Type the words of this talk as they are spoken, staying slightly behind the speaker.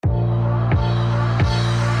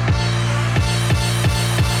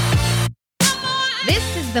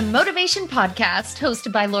is the Motovation Podcast,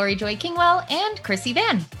 hosted by Laurie Joy Kingwell and Krissy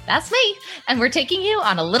Vann. That's me. And we're taking you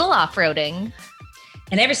on a little off-roading.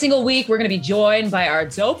 And every single week, we're going to be joined by our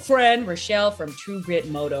dope friend, Richelle from True Grit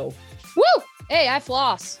Moto. Woo! Hey, I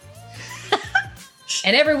floss.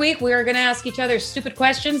 And every week, we are going to ask each other stupid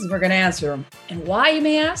questions, and we're going to answer them. And why, you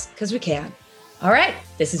may ask? Because we can. All right,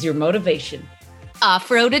 this is your Motovation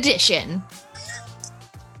Off-road edition.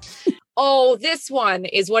 Oh, this one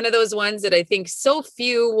is one of those ones that I think so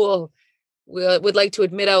few would like to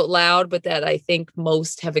admit out loud, but that I think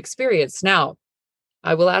most have experienced. Now,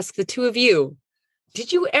 I will ask the two of you,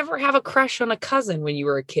 did you ever have a crush on a cousin when you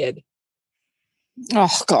were a kid?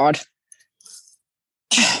 Oh, God.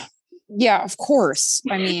 Yeah, of course.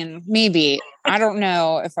 I mean, maybe. I don't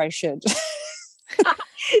know if I should.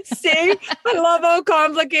 See, I love how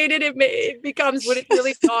complicated it becomes when it's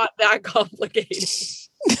really not that complicated.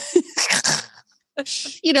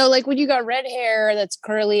 You know, like when you got red hair that's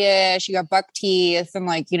curly-ish, you got buck teeth, and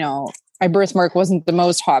like, you know, my birthmark wasn't the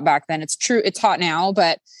most hot back then. It's true, it's hot now,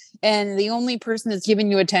 and the only person that's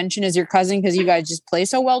giving you attention is your cousin because you guys just play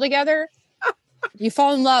so well together. You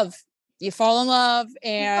fall in love.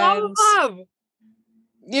 And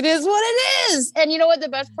it is what it is. And you know what the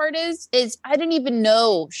best part is I didn't even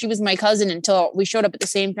know she was my cousin until we showed up at the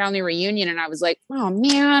same family reunion, and I was like, oh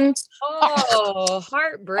man. Oh,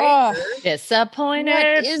 heartbreak. Oh, Disappointed.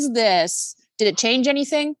 what is this? Did it change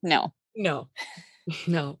anything? No. No.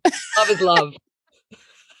 Love is love.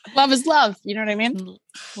 Love is love. You know what I mean?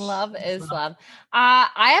 Love is love.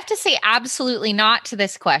 I have to say absolutely not to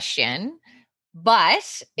this question. But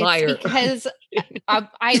it's Liar. because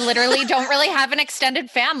I literally don't really have an extended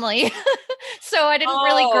family. So I didn't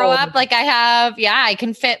really grow up like I have. Yeah, I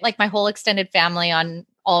can fit like my whole extended family on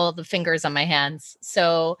all the fingers on my hands.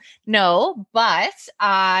 So no, but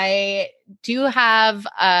I do have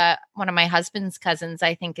one of my husband's cousins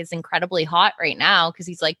I think is incredibly hot right now because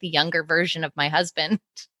he's like the younger version of my husband.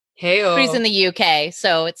 Hey-o. But he's in the UK.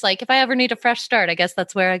 So it's like if I ever need a fresh start, I guess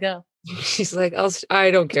that's where I go. She's like,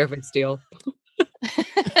 I don't care if it's steel.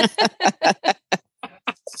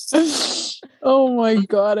 Oh my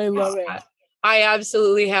God, I love it. I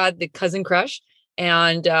absolutely had the cousin crush,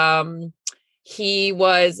 and it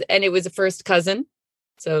was a first cousin,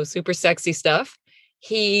 so super sexy stuff.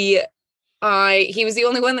 He was the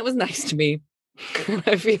only one that was nice to me.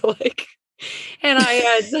 I feel like, and I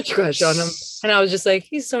had such a crush on him, and I was just like,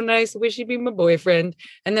 he's so nice. I wish he'd be my boyfriend.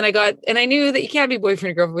 And then I knew that you can't be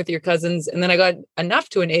boyfriend and girlfriend with your cousins. And then I got enough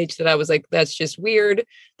to an age that I was like, that's just weird.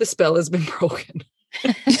 The spell has been broken.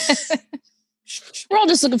 We're all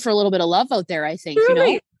just looking for a little bit of love out there, I think. Really?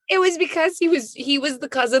 You know, it was because he was the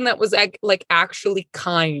cousin that was like actually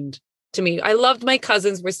kind to me. I loved my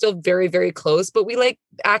cousins. We're still very, very close, but we like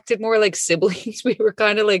acted more like siblings. We were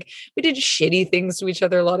kind of like, we did shitty things to each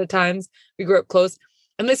other a lot of times. We grew up close.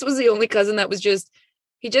 And this was the only cousin that was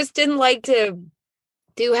he just didn't like to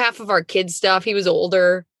do half of our kids stuff. He was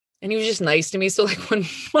older and he was just nice to me. So like when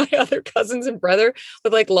my other cousins and brother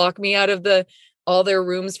would like lock me out of all their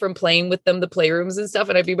rooms from playing with them, the playrooms and stuff,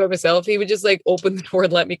 and I'd be by myself, he would just like open the door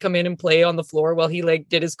and let me come in and play on the floor while he like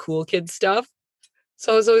did his cool kid stuff.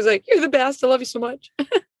 So I was always like, you're the best. I love you so much.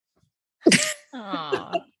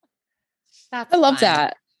 Aw. That's I love fun.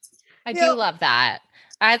 that. I do love that.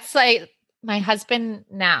 It's like my husband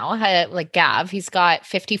now, like Gav, he's got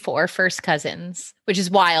 54 first cousins, which is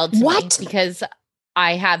wild to me because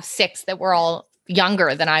I have 6 that were all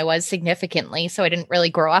younger than I was significantly. So I didn't really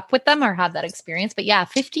grow up with them or have that experience. But yeah,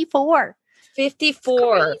 54.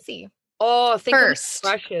 54. Crazy. Oh, think First. of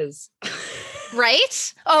crushes.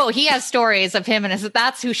 Right? Oh, he has stories of him, and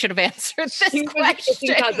that's who should have answered this He was a question.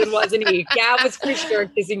 kissing cousin, wasn't he? Gav was for sure a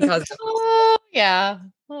kissing cousin. Oh, yeah.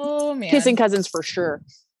 Oh, man. Kissing cousins for sure.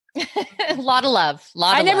 A lot of love.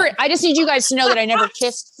 I just need you guys to know that I never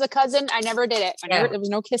kissed the cousin. I never did it. There was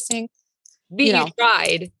no kissing. You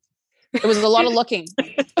tried. It was a lot of looking.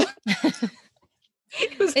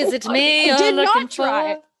 Is it me? I did not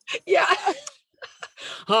try. Yeah.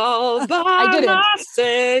 All by I didn't.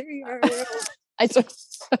 myself. I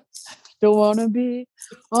don't want to be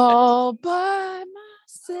all by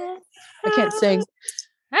myself. I can't sing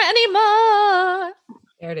anymore.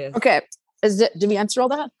 There it is. Okay. Did we answer all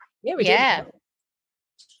that? Yeah, we did.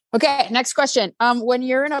 Okay. Next question. When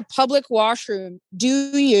you're in a public washroom,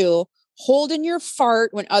 do you hold in your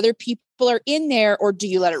fart when other people are in there, or do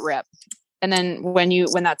you let it rip? And then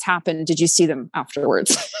when that's happened, did you see them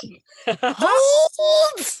afterwards? Hold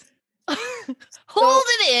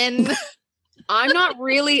it in. I'm not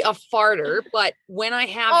really a farter, but when I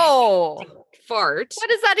have fart. What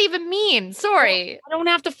does that even mean? Sorry. I don't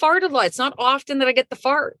have to fart a lot. It's not often that I get the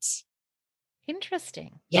farts.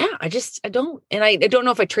 Interesting. Yeah, I don't. And I don't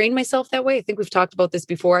know if I trained myself that way. I think we've talked about this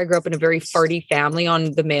before. I grew up in a very farty family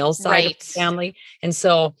on the male side of the family. And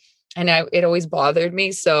so, it always bothered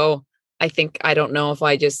me. So I don't know if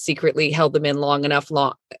I just secretly held them in long enough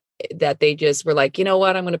that they just were like, you know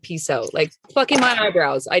what, I'm going to peace out. Like fucking my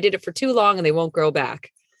eyebrows. I did it for too long and they won't grow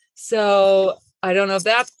back. So I don't know if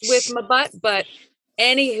that's with my butt, but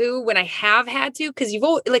anywho, when I have had to, because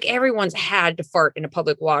everyone's had to fart in a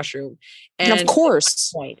public washroom. And of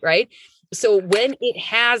course. Point, right? So when it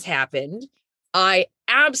has happened, I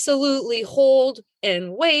absolutely hold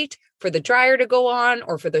and wait for the dryer to go on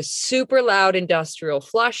or for the super loud industrial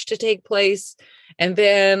flush to take place. And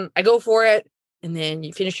then I go for it. And then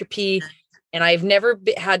you finish your pee. And I've never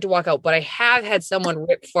had to walk out, but I have had someone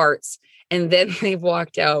rip farts and then they've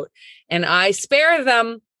walked out and I spare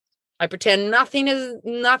them. I pretend nothing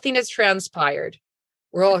has transpired.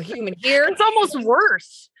 We're all human here. It's almost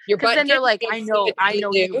worse. Your butt. Then they're like, I know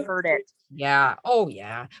you heard it. Yeah. Oh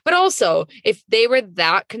yeah. But also if they were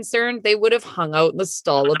that concerned, they would have hung out in the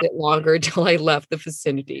stall a bit longer until I left the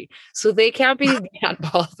vicinity. So they can't be that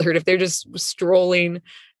bothered if they're just strolling,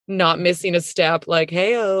 not missing a step, like,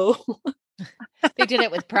 hey-oh. They did it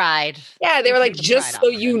with pride. Yeah. They were like, just so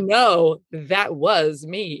you know, that was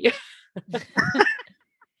me.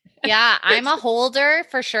 Yeah, I'm a holder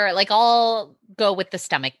for sure. Like I'll go with the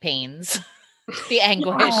stomach pains, the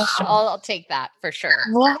anguish. I'll take that for sure.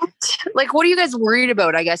 What? Like, what are you guys worried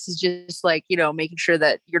about? I guess is just like, making sure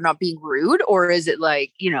that you're not being rude, or is it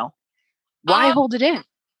like, why hold it in?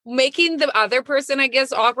 Making the other person, I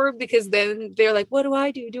guess, awkward because then they're like, what do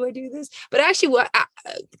I do? Do I do this? But actually,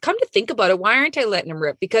 come to think about it, why aren't I letting them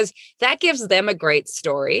rip? Because that gives them a great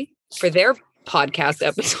story for their podcast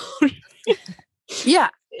episode. Yeah.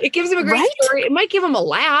 It gives them a great story. It might give them a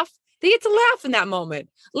laugh. They get to laugh in that moment.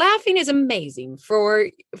 Laughing is amazing for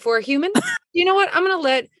a human. You know what? I'm gonna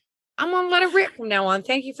let it rip from now on.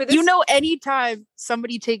 Thank you for this. Anytime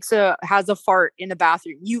somebody has a fart in the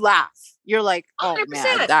bathroom, you laugh. You're like, oh 100%.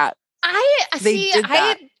 Man, that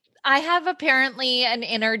I have apparently an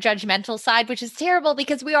inner judgmental side, which is terrible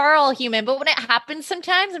because we are all human. But when it happens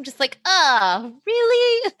sometimes, I'm just like, oh,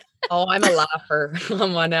 really? Oh, I'm a laugher.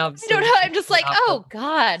 I'm one absolute. I don't know. I'm just like, oh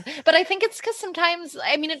God. But I think it's because sometimes,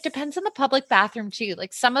 it depends on the public bathroom too.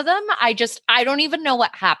 Like some of them, I don't even know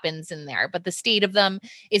what happens in there, but the state of them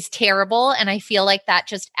is terrible. And I feel like that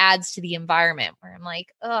just adds to the environment where I'm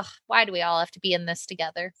like, ugh, why do we all have to be in this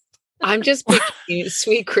together? I'm just picturing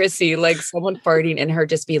sweet Krissy, like someone farting and her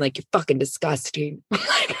just being like, you're fucking disgusting.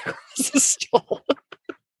 Like across the stall.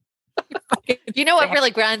 You know what really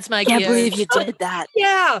grinds my gears? gears? I can't believe you did that.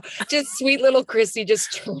 Yeah. Just sweet little Krissy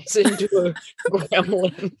just turns into a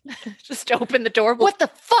gremlin. Just open the door. What the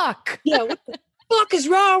fuck? Yeah. What the fuck is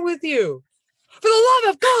wrong with you? For the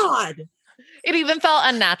love of God. It even felt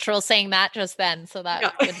unnatural saying that just then. So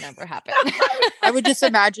that would never happen. I would just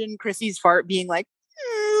imagine Krissy's fart being like,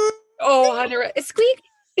 oh, Hunter, a squeak.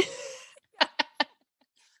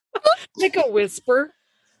 Like a whisper.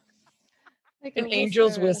 Like an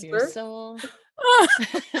angel's whisper.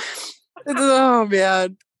 Oh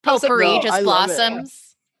man. Potpourri just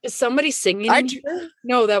blossoms. Is somebody singing?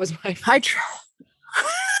 No, that was my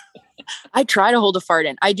I try to hold a fart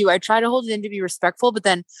in. I do. I try to hold it in to be respectful, but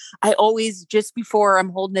then I always, just before I'm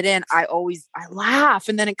holding it in, I laugh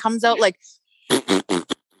and then it comes out like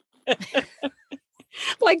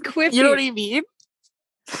like quippy. You know what I mean?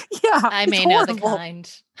 Yeah. I may know the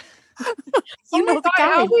kind. You know the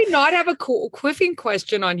kind. How do we not have a quiffing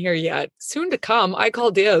question on here yet? Soon to come. I call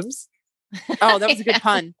dibs. Oh, that was a good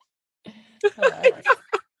pun.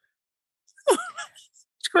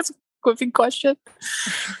 Quiffing question.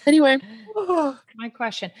 Anyway. My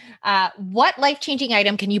question. What life-changing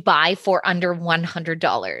item can you buy for under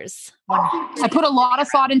 $100? I put a lot of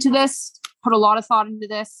thought into this.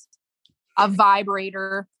 A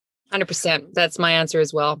vibrator. 100%. That's my answer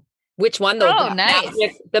as well. Which one though? Oh, nice.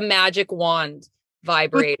 The magic wand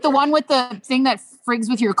vibrator. The one with the thing that frigs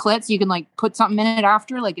with your clit so you can like put something in it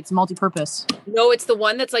after, like it's multi-purpose. No, it's the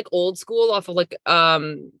one that's like old school off of like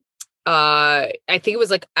I think it was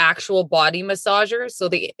like actual body massager. So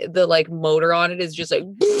the like motor on it is just like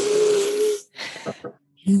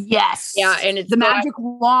yes. Yeah, and it's the magic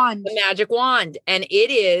wand. The magic wand. And it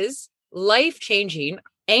is life-changing.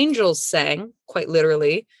 Angels sang, quite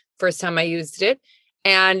literally, first time I used it.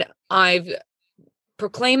 And I've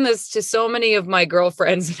proclaimed this to so many of my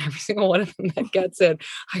girlfriends, and every single one of them that gets it,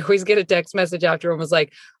 I always get a text message after and was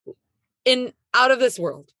like, out of this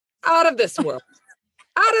world.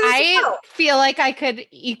 I feel like I could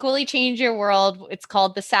equally change your world. It's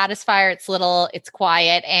called the Satisfier. It's little, it's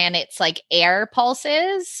quiet, and it's like air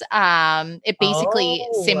pulses. It basically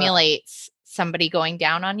simulates somebody going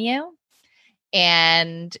down on you,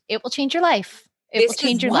 and it will change your life. It will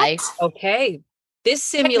change your life. Okay. This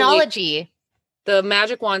simulates technology. The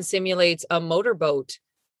magic wand simulates a motorboat,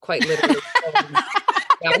 quite literally.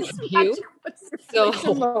 You. So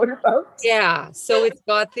yeah, so it's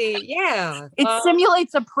got the It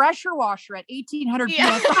simulates a pressure washer at 1800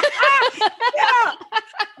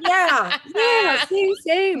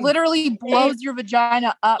 same. Literally blows your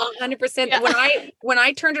vagina up 100%. When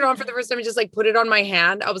I turned it on for the first time and just like put it on my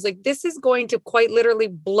hand, I was like, this is going to quite literally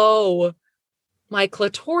blow my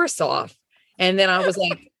clitoris off. And then I was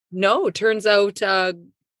like, no, turns out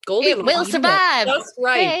Goldie it will survive. That's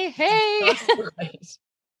right. Hey. That's right.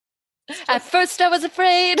 At first I was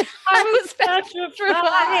afraid. I was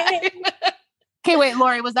petrified. Okay, wait,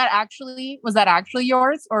 Laurie, was that actually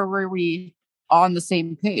yours, or were we on the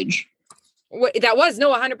same page? That was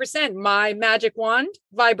 100% my magic wand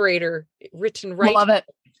vibrator written right. Love it.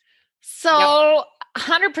 So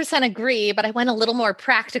 100% agree, but I went a little more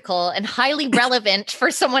practical and highly relevant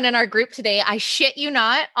for someone in our group today. I shit you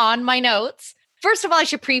not, on my notes. First of all, I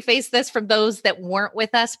should preface this from those that weren't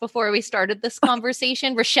with us before we started this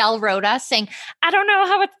conversation. Richelle wrote us saying, I don't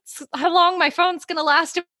know how long my phone's going to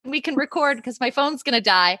last if we can record because my phone's going to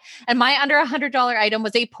die. And my under $100 item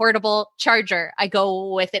was a portable charger. I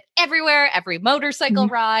go with it everywhere, every motorcycle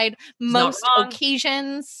ride, most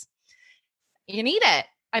occasions. You need it.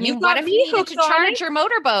 I mean, what if you needed to charge your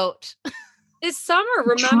motorboat? This summer,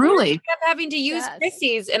 remember? Truly. I kept having to use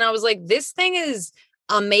Krissy's, and I was like, this thing is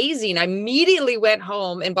amazing. I immediately went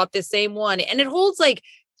home and bought the same one, and it holds like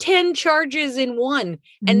 10 charges in one.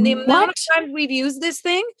 And the amount of times we've used this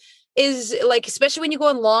thing is like, especially when you go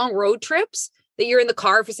on long road trips, that you're in the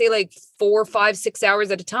car for say like 4, 5, 6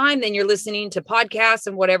 hours at a time, then you're listening to podcasts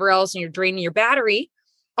and whatever else, and you're draining your battery.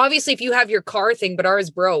 Obviously, if you have your car thing, but ours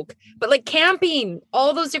broke, but like camping,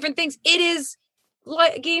 all those different things, it is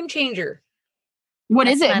like a game changer. What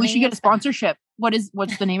is it? We should get a sponsorship.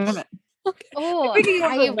 What's the name of it? Okay. Oh, we can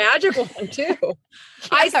use a magic one too.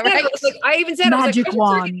 I even said, magic I was like,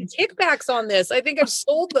 wand. Kickbacks on this. I think I've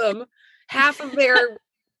sold them half of their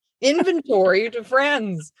inventory to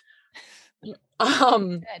friends.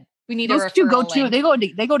 We need those two go to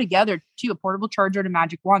they go together too. A portable charger and a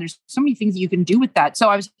magic wand. There's so many things that you can do with that. So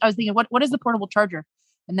I was thinking, what is the portable charger?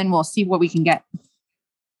 And then we'll see what we can get.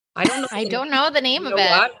 I don't know. I don't know the name of it.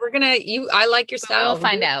 What? We're gonna I like your style. We'll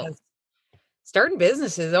find out. Starting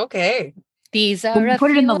businesses, okay. These are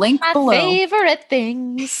put it in the link below. Favorite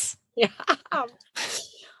things. Yeah.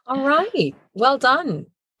 All right. Well done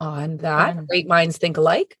on that. Great minds think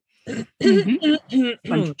alike.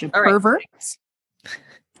 Bunch of perverts.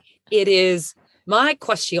 It is my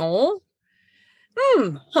question.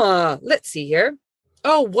 Let's see here.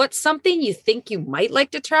 Oh, what's something you think you might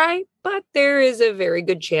like to try, but there is a very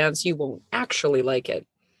good chance you won't actually like it?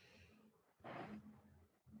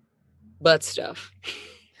 Butt stuff.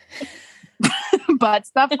 Butt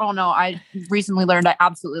stuff? Oh no, I recently learned I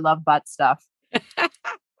absolutely love butt stuff.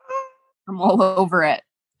 I'm all over it.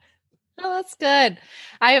 Oh, that's good.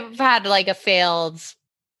 I've had like a failed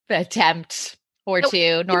attempt or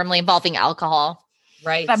two, normally involving alcohol.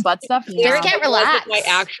 Right. That butt stuff? You just can't relax. My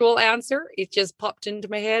actual answer, it just popped into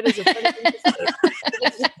my head as a funny thing to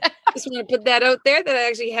say. Just want to put that out there that I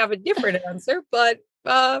actually have a different answer, but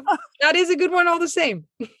that is a good one all the same.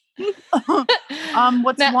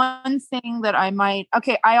 What's one thing that I might,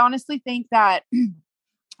 I honestly think that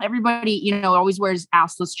everybody, always wears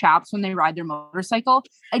assless chaps when they ride their motorcycle.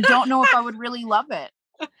 I don't know if I would really love it.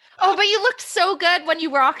 Oh, but you looked so good when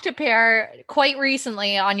you rocked a pair quite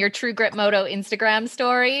recently on your True Grit Moto Instagram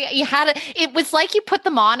story. It was like you put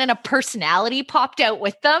them on and a personality popped out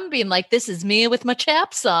with them, being like, this is me with my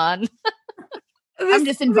chaps on. I'm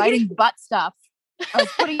just inviting butt stuff. I was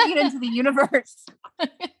putting it into the universe.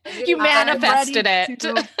 You manifested it.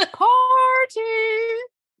 Party.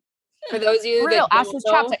 For those of you that assless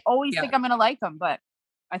chaps, I always think I'm going to like them, but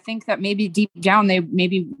I think that maybe deep down I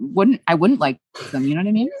wouldn't like them. You know what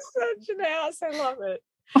I mean? You're such an ass. I love it.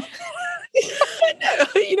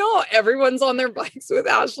 Everyone's on their bikes with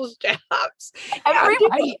assless chaps.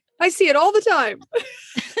 I see it all the time.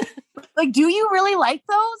 Like, do you really like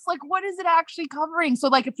those? Like, what is it actually covering? So,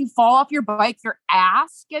 like, if you fall off your bike, your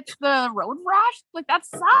ass gets the road rash? Like, that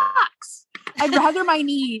sucks. I'd rather my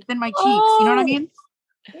knee than my cheeks. You know what I mean?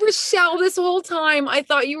 Richelle, this whole time, I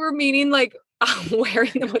thought you were meaning, like,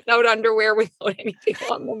 wearing them without underwear, without anything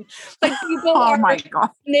on them. Like people Oh are my God.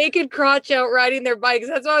 naked crotch out riding their bikes.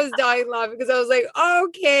 That's why I was dying laughing, because I was like,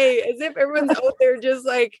 okay, as if everyone's out there just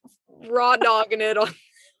like raw dogging it on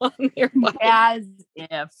their bike. As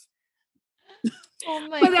if. Oh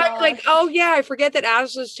my But that's God. like, oh yeah, I forget that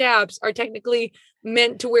assless chaps are technically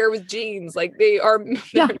meant to wear with jeans. Like they are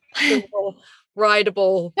Yeah.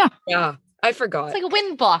 rideable. Yeah. Yeah. I forgot. It's like a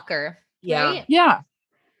wind blocker. Yeah. Right? Yeah.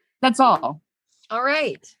 That's all. All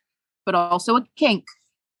right. But also a kink.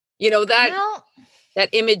 You know, that Well, that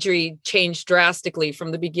imagery changed drastically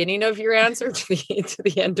from the beginning of your answer to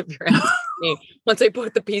the end of your answer to me, once I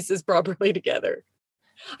put the pieces properly together.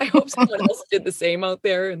 I hope someone else did the same out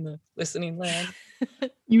there in the listening land.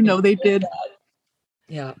 You know they did.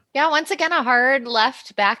 Yeah. yeah, once again, a hard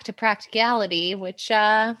left back to practicality, which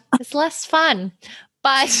is less fun.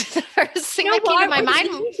 But the first thing that came to my mind,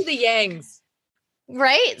 to the Yangs.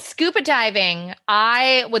 right? Scuba diving.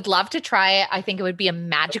 I would love to try it. I think it would be a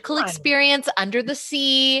magical Fun. experience under the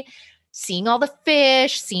sea, seeing all the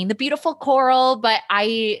fish, seeing the beautiful coral. But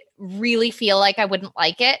I really feel like I wouldn't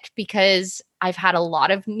like it because I've had a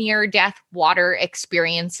lot of near-death water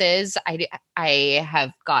experiences. I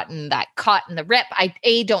have gotten that caught in the rip.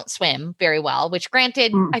 I don't swim very well, which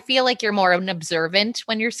granted, I feel like you're more of an observant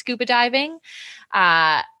when you're scuba diving.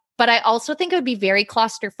 But I also think it would be very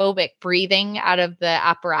claustrophobic breathing out of the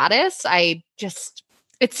apparatus.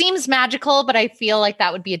 It seems magical, but I feel like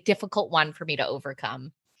that would be a difficult one for me to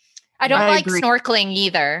overcome. I don't like agree. snorkeling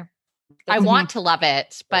either. I want to love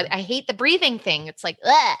it, but I hate the breathing thing. It's like,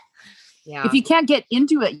 ugh. Yeah. If you can't get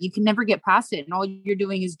into it, you can never get past it. And all you're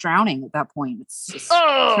doing is drowning at that point. It's just no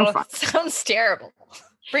Oh, fun. sounds terrible.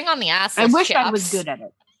 Bring on the assless I wish chaps. I was good at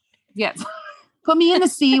it. Yes. Put me in the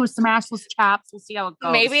sea with some assless chaps. We'll see how it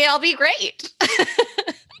goes. Maybe I'll be great.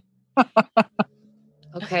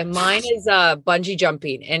 Okay, mine is bungee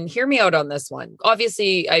jumping, and hear me out on this one.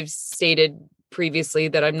 Obviously, I've stated previously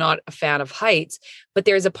that I'm not a fan of heights, but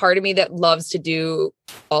there's a part of me that loves to do,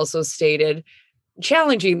 also stated,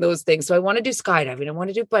 challenging those things. So I want to do skydiving, I want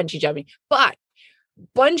to do bungee jumping, but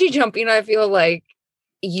bungee jumping, I feel like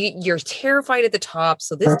you're terrified at the top,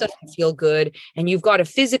 so this doesn't feel good, and you've got to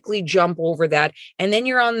physically jump over that, and then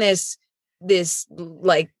you're on this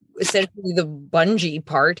like essentially the bungee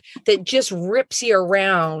part that just rips you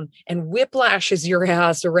around and whiplashes your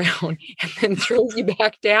ass around and then throws you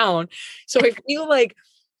back down. So I feel like,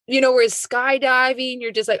 whereas skydiving,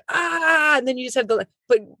 you're just like, and then you just have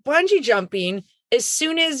but bungee jumping, as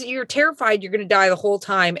soon as you're terrified, you're going to die the whole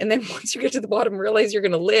time. And then once you get to the bottom, realize you're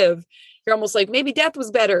going to live, you're almost like, maybe death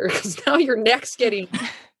was better, because now your neck's getting...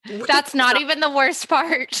 That's not even the worst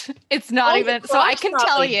part. It's not even. So I can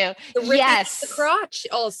tell you. The crotch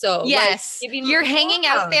also. Yes. Like, you're hanging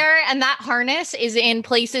out there, and that harness is in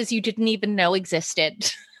places you didn't even know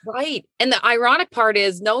existed. Right. And the ironic part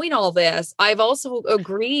is, knowing all this, I've also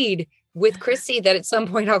agreed with Krissy that at some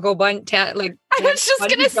point I'll go I was just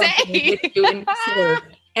going to say.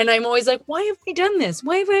 And I'm always like, why have I done this?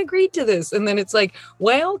 Why have I agreed to this? And then it's like,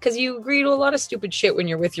 well, because you agree to a lot of stupid shit when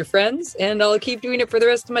you're with your friends, and I'll keep doing it for the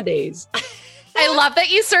rest of my days. I love that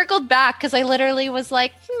you circled back, because I literally was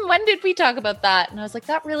like, when did we talk about that? And I was like,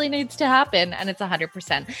 that really needs to happen. And it's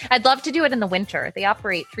 100%. I'd love to do it in the winter. They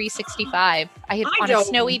operate 365. On a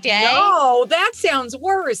snowy day. No, that sounds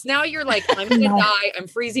worse. Now you're like, I'm going to die. I'm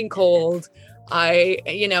freezing cold.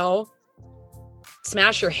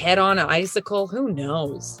 Smash your head on an icicle. Who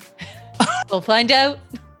knows? We'll find out.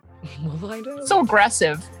 So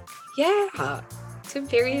aggressive. Yeah. It's a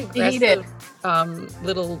very aggressive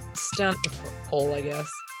little stunt hole, I guess.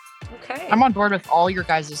 Okay. I'm on board with all your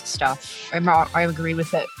guys' stuff. I agree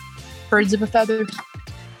with it. Birds of a feather.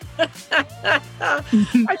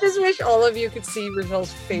 I just wish all of you could see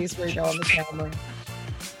Richelle's face right now on the camera.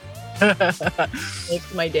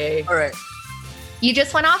 Makes my day. All right. You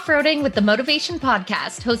just went off-roading with the Motovation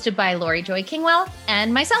Podcast, hosted by Laurie Joy Kingwell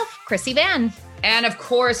and myself, Krissy Vann. And of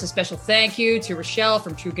course, a special thank you to Richelle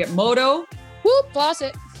from True Get Moto. Whoop, lost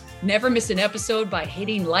it. Never miss an episode by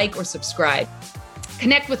hitting like or subscribe.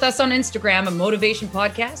 Connect with us on Instagram at Motovation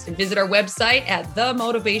Podcast and visit our website at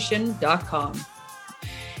themotovation.com.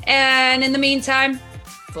 And in the meantime,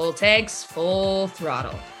 full tanks, full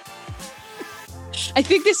throttle. I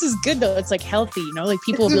think this is good though. It's like healthy, like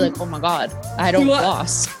people will be like, oh my God, I don't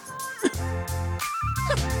floss.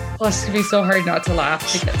 Plus, it'd be so hard not to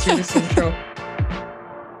laugh to get through this intro.